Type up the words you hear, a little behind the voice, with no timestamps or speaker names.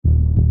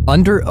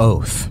Under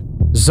oath,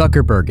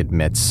 Zuckerberg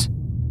admits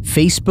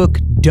Facebook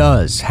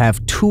does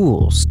have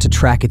tools to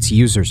track its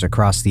users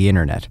across the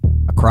internet,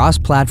 across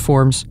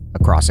platforms,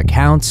 across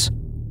accounts,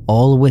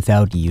 all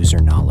without user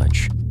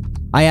knowledge.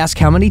 I ask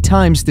how many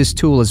times this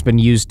tool has been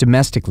used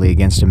domestically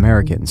against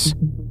Americans.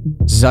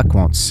 Zuck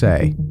won't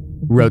say,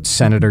 wrote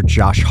Senator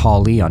Josh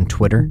Hawley on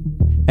Twitter,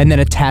 and then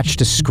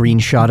attached a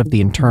screenshot of the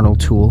internal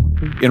tool.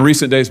 In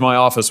recent days, my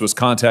office was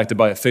contacted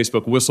by a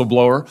Facebook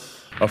whistleblower,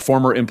 a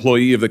former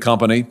employee of the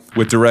company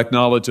with direct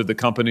knowledge of the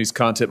company's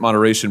content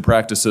moderation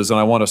practices, and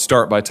I want to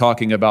start by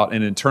talking about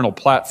an internal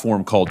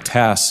platform called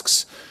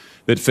Tasks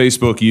that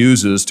Facebook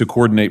uses to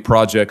coordinate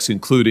projects,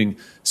 including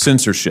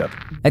censorship.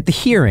 At the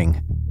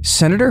hearing,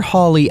 Senator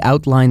Hawley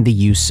outlined the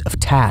use of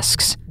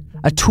Tasks,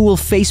 a tool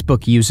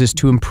Facebook uses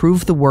to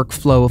improve the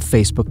workflow of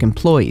Facebook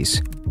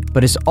employees,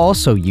 but is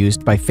also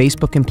used by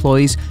Facebook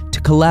employees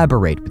to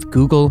collaborate with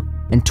Google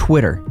and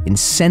Twitter in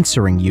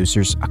censoring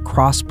users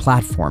across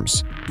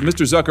platforms.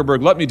 Mr.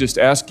 Zuckerberg, let me just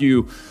ask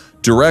you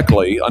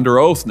directly, under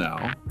oath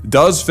now,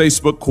 does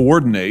Facebook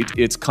coordinate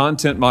its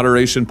content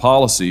moderation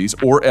policies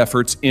or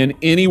efforts in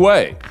any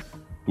way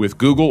with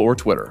Google or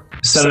Twitter?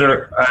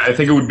 Senator, I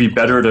think it would be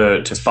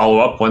better to follow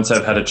up once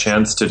I've had a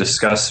chance to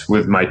discuss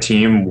with my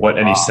team what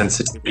any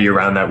sensitivity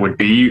around that would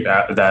be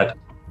that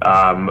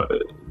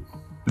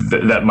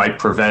might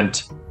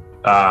prevent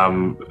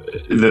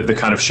the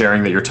kind of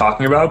sharing that you're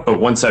talking about. But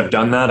once I've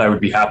done that, I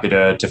would be happy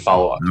to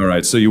follow up. All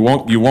right, so you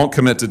won't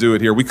commit to do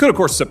it here. We could, of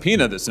course,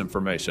 subpoena this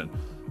information,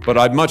 but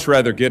I'd much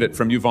rather get it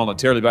from you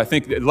voluntarily. But I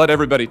think let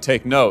everybody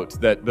take note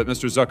that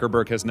Mr.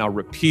 Zuckerberg has now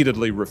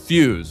repeatedly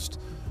refused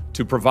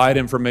to provide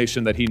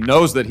information that he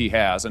knows that he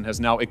has and has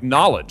now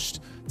acknowledged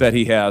that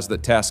he has,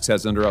 that Tasks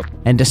has under oath.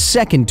 And a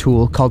second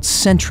tool called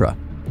Centra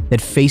that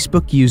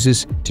Facebook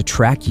uses to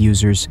track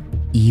users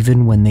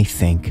even when they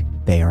think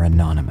they are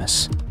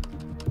anonymous.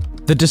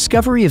 The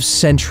discovery of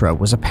Centra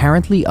was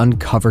apparently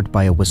uncovered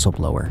by a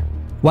whistleblower.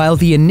 While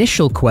the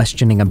initial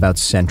questioning about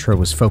Centra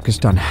was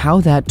focused on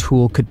how that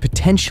tool could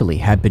potentially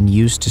have been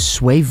used to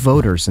sway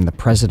voters in the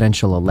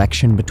presidential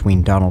election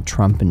between Donald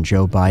Trump and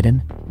Joe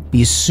Biden,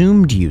 the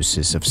assumed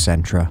uses of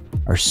Centra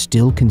are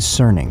still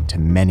concerning to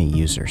many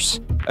users.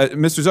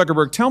 Mr.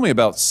 Zuckerberg, tell me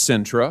about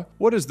Centra.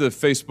 What is the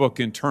Facebook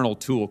internal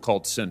tool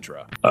called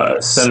Centra?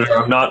 Senator,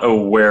 I'm not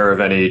aware of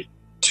any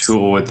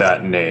tool with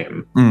that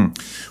name.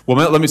 Well,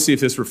 let me see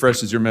if this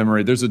refreshes your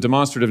memory. There's a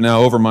demonstrative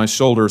now over my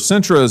shoulder.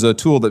 Centra is a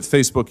tool that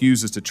Facebook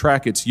uses to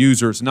track its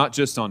users, not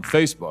just on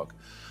Facebook,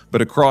 but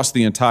across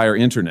the entire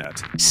internet.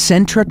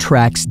 Centra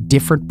tracks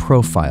different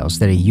profiles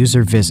that a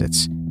user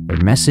visits, their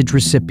message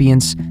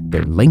recipients,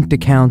 their linked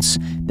accounts,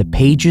 the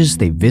pages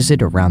they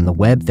visit around the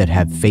web that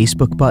have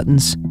Facebook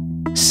buttons.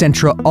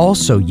 Centra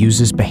also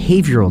uses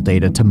behavioral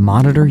data to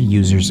monitor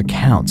users'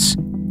 accounts,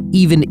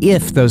 even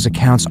if those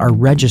accounts are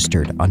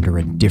registered under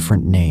a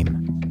different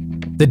name.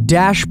 The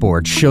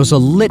dashboard shows a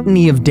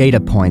litany of data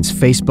points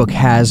Facebook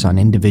has on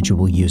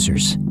individual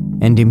users.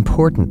 And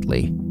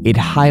importantly, it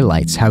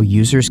highlights how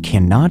users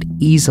cannot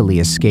easily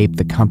escape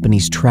the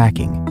company's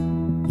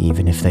tracking,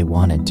 even if they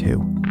wanted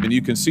to. And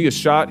you can see a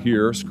shot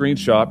here, a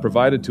screenshot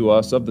provided to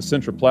us of the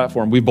Centra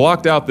platform. We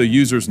blocked out the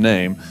user's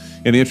name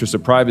in the interest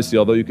of privacy,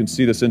 although you can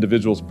see this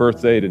individual's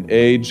birth date and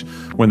age,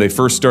 when they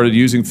first started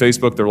using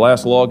Facebook, their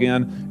last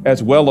login,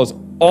 as well as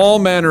all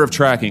manner of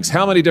trackings.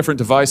 How many different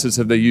devices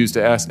have they used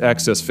to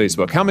access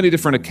Facebook? How many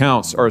different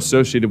accounts are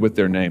associated with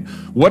their name?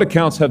 What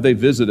accounts have they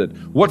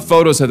visited? What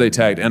photos have they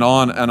tagged? And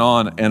on and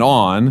on and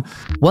on.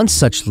 One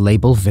such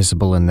label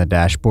visible in the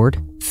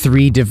dashboard,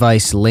 3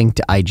 device linked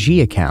IG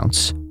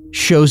accounts,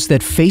 shows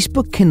that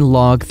Facebook can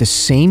log the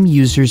same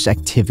user's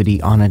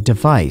activity on a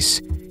device,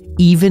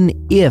 even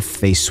if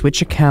they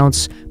switch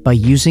accounts by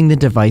using the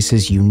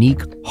device's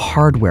unique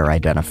hardware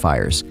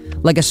identifiers,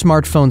 like a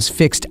smartphone's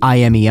fixed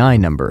IMEI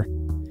number.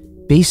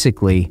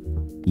 Basically,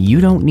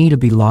 you don't need to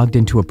be logged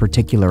into a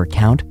particular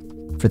account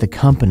for the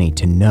company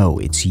to know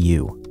it's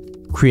you.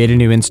 Create a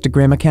new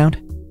Instagram account,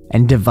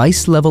 and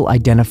device-level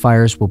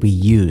identifiers will be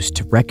used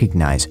to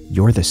recognize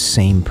you're the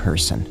same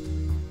person.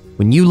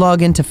 When you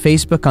log into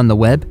Facebook on the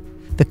web,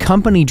 the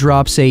company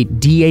drops a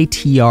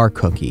DATR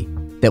cookie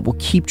that will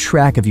keep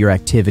track of your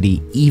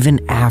activity even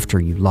after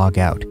you log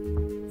out,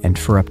 and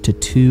for up to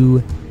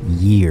 2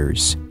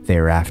 years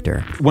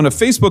thereafter. When a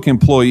Facebook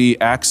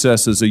employee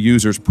accesses a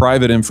user's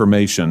private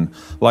information,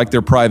 like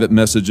their private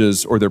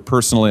messages or their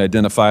personally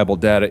identifiable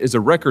data, is a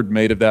record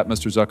made of that,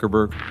 Mr.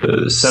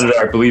 Zuckerberg? Senator,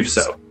 I believe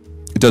so.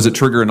 Does it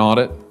trigger an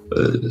audit?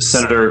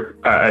 Senator,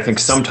 I think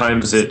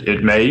sometimes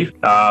it may.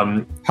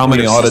 How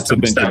many audits have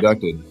been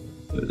conducted?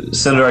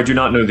 Senator, I do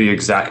not know the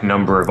exact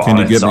number of Can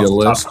audits. you give me a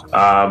list?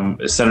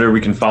 Senator,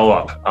 we can follow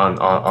up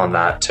on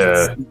that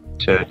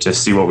to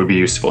see what would be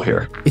useful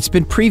here. It's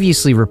been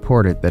previously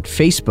reported that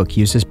Facebook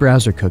uses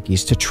browser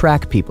cookies to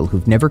track people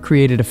who've never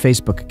created a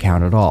Facebook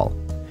account at all,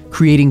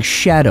 creating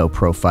shadow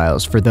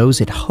profiles for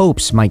those it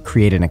hopes might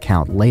create an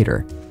account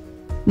later.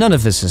 None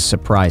of this is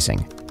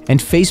surprising,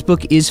 and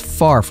Facebook is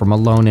far from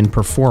alone in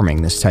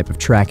performing this type of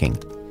tracking.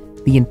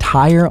 The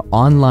entire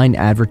online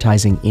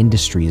advertising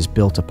industry is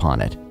built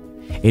upon it.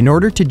 In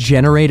order to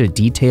generate a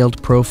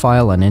detailed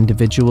profile on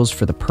individuals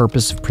for the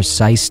purpose of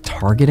precise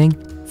targeting,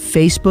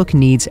 Facebook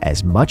needs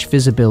as much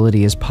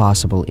visibility as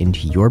possible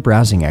into your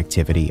browsing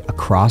activity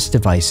across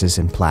devices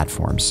and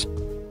platforms.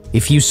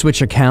 If you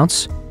switch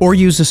accounts or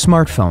use a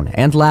smartphone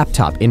and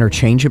laptop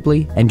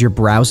interchangeably and your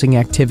browsing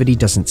activity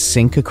doesn't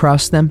sync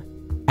across them,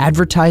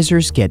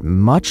 advertisers get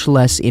much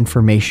less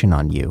information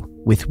on you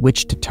with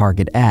which to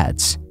target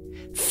ads.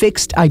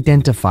 Fixed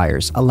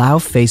identifiers allow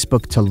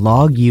Facebook to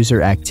log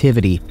user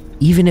activity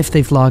even if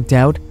they've logged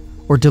out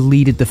or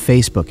deleted the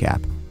Facebook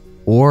app,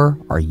 or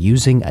are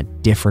using a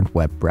different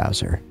web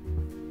browser.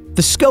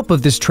 The scope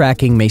of this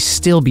tracking may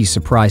still be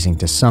surprising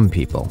to some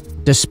people,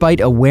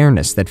 despite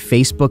awareness that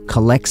Facebook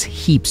collects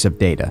heaps of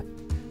data.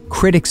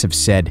 Critics have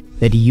said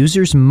that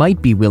users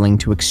might be willing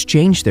to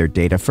exchange their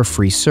data for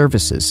free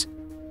services.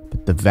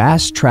 But the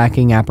vast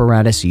tracking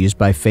apparatus used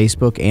by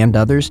Facebook and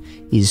others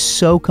is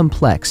so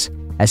complex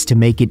as to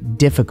make it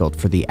difficult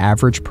for the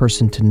average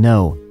person to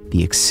know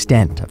the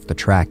extent of the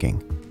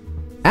tracking.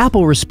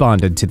 Apple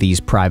responded to these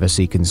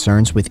privacy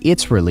concerns with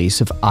its release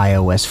of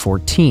iOS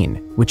 14,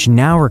 which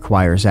now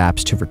requires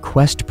apps to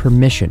request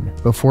permission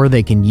before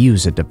they can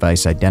use a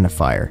device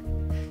identifier.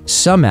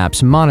 Some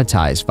apps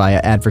monetize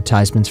via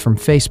advertisements from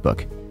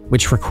Facebook,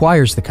 which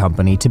requires the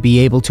company to be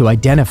able to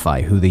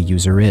identify who the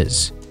user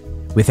is.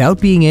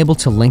 Without being able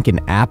to link an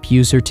app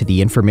user to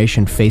the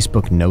information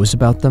Facebook knows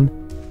about them,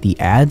 the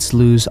ads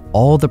lose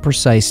all the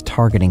precise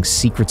targeting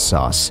secret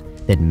sauce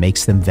that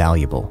makes them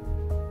valuable.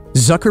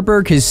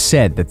 Zuckerberg has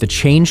said that the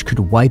change could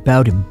wipe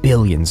out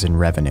billions in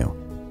revenue.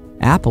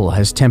 Apple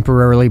has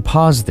temporarily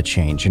paused the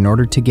change in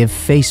order to give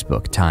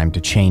Facebook time to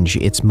change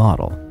its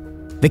model.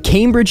 The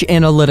Cambridge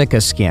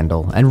Analytica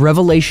scandal and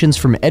revelations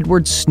from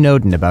Edward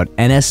Snowden about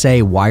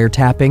NSA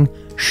wiretapping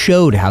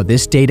showed how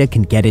this data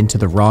can get into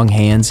the wrong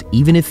hands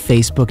even if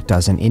Facebook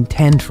doesn't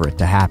intend for it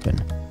to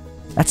happen.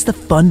 That's the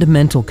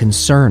fundamental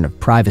concern of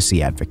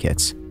privacy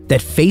advocates, that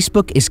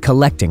Facebook is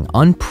collecting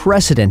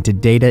unprecedented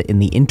data in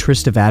the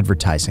interest of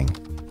advertising,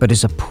 but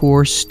is a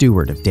poor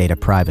steward of data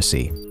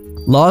privacy.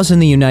 Laws in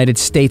the United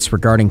States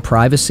regarding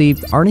privacy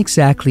aren't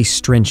exactly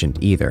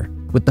stringent either,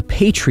 with the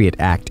Patriot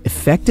Act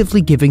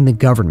effectively giving the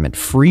government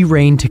free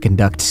rein to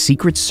conduct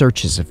secret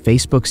searches of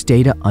Facebook's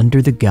data under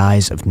the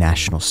guise of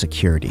national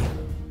security.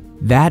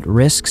 That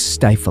risks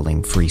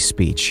stifling free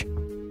speech.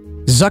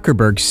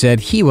 Zuckerberg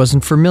said he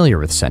wasn't familiar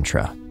with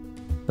Centra,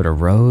 but a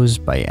rose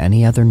by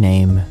any other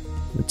name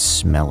would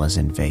smell as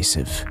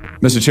invasive.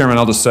 Mr. Chairman,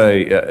 I'll just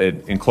say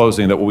in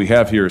closing that what we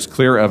have here is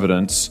clear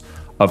evidence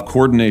of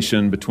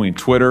coordination between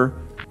Twitter,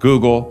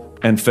 Google,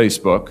 and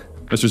Facebook.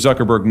 Mr.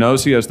 Zuckerberg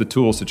knows he has the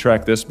tools to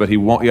track this, but he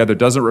either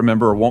doesn't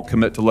remember or won't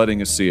commit to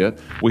letting us see it.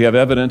 We have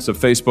evidence of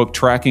Facebook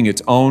tracking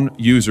its own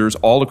users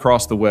all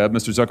across the web.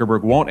 Mr.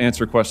 Zuckerberg won't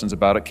answer questions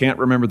about it, can't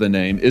remember the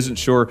name, isn't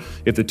sure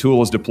if the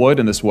tool is deployed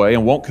in this way,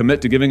 and won't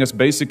commit to giving us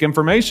basic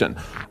information.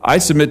 I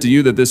submit to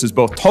you that this is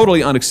both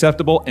totally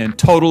unacceptable and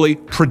totally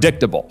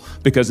predictable,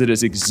 because it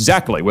is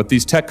exactly what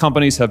these tech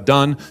companies have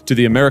done to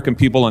the American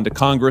people and to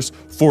Congress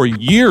for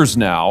years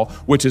now,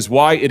 which is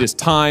why it is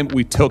time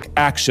we took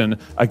action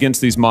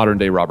against these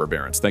modern-day robber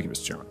barons. Thank you,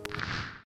 Mr. Chairman.